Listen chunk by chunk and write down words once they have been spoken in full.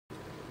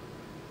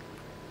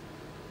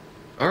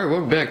Alright,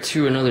 welcome back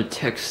to another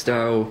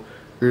textile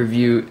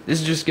review. This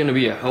is just going to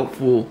be a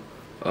helpful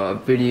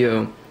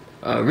video.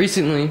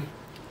 Recently,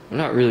 well,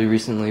 not really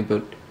recently,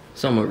 but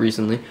somewhat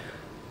recently,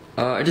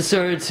 I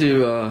decided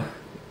to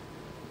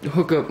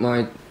hook up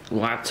my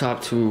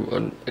laptop to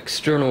an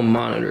external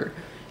monitor.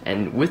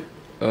 And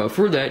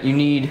for that, you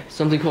need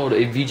something called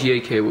a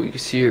VGA cable. You can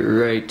see it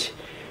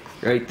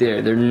right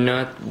there. They're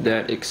not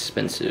that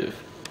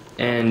expensive.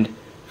 And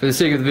for the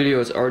sake of the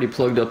video, it's already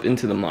plugged up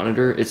into the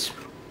monitor. It's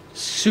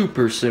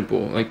super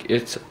simple, like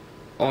it's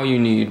all you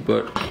need.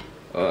 But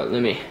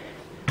let me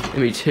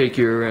take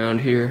you around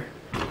here.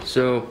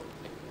 So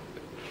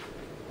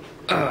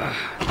there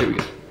we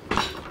go.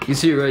 You can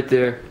see it right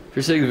there. For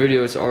the sake of the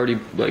video, it's already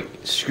like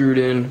screwed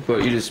in,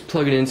 but you just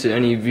plug it into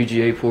any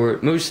VGA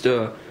port. Most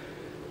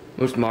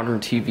modern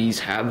TVs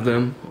have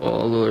them.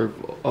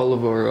 All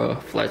of our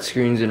flat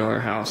screens in our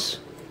house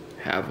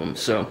have them.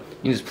 So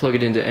you just plug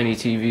it into any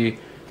TV,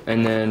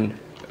 and then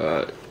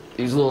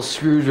these little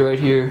screws right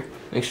here,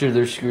 make sure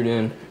they're screwed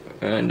in,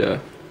 and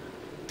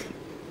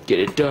get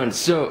it done.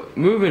 So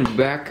moving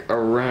back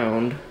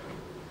around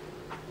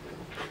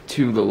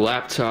to the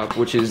laptop,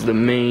 which is the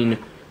main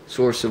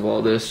source of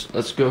all this,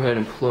 let's go ahead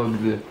and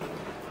plug the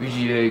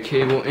VGA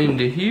cable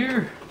into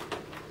here.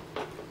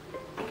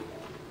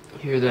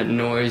 Hear that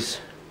noise,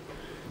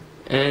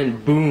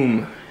 and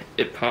boom,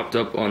 it popped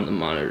up on the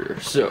monitor.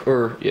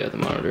 The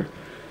monitor.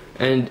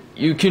 And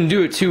you can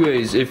do it two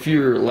ways. If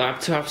your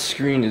laptop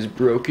screen is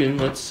broken,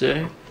 let's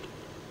say,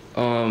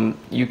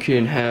 you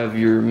can have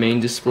your main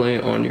display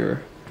on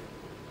your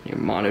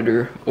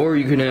monitor, or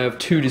you can have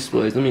two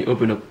displays. Let me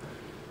open up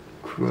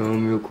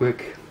Chrome real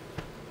quick.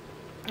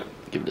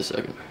 Give it a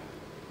second.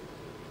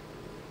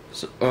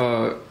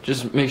 So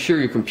just make sure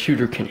your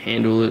computer can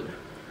handle it,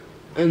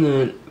 and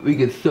then we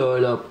can throw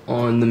it up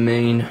on the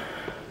main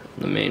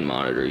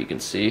monitor. You can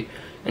see,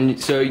 and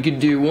so you could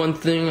do one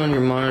thing on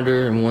your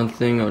monitor and one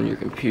thing on your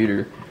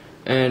computer.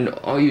 And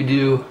all you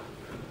do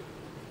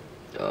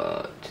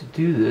to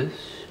do this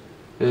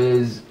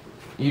is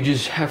you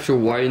just have to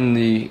widen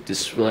the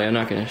display. I'm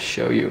not going to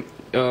show you.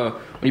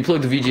 When you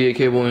plug the VGA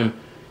cable in,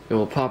 it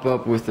will pop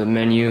up with a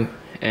menu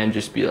and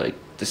just be like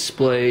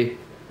display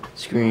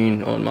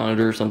screen on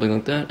monitor or something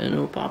like that, and it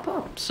will pop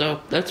up.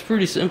 So that's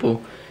pretty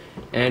simple,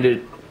 and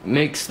it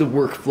makes the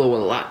workflow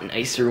a lot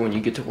nicer when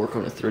you get to work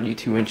on a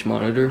 32-inch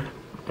monitor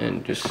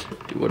and just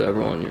do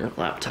whatever on your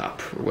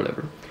laptop or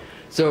whatever.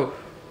 So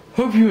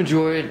hope you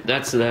enjoyed.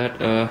 That's that.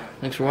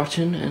 Thanks for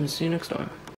watching, and see you next time.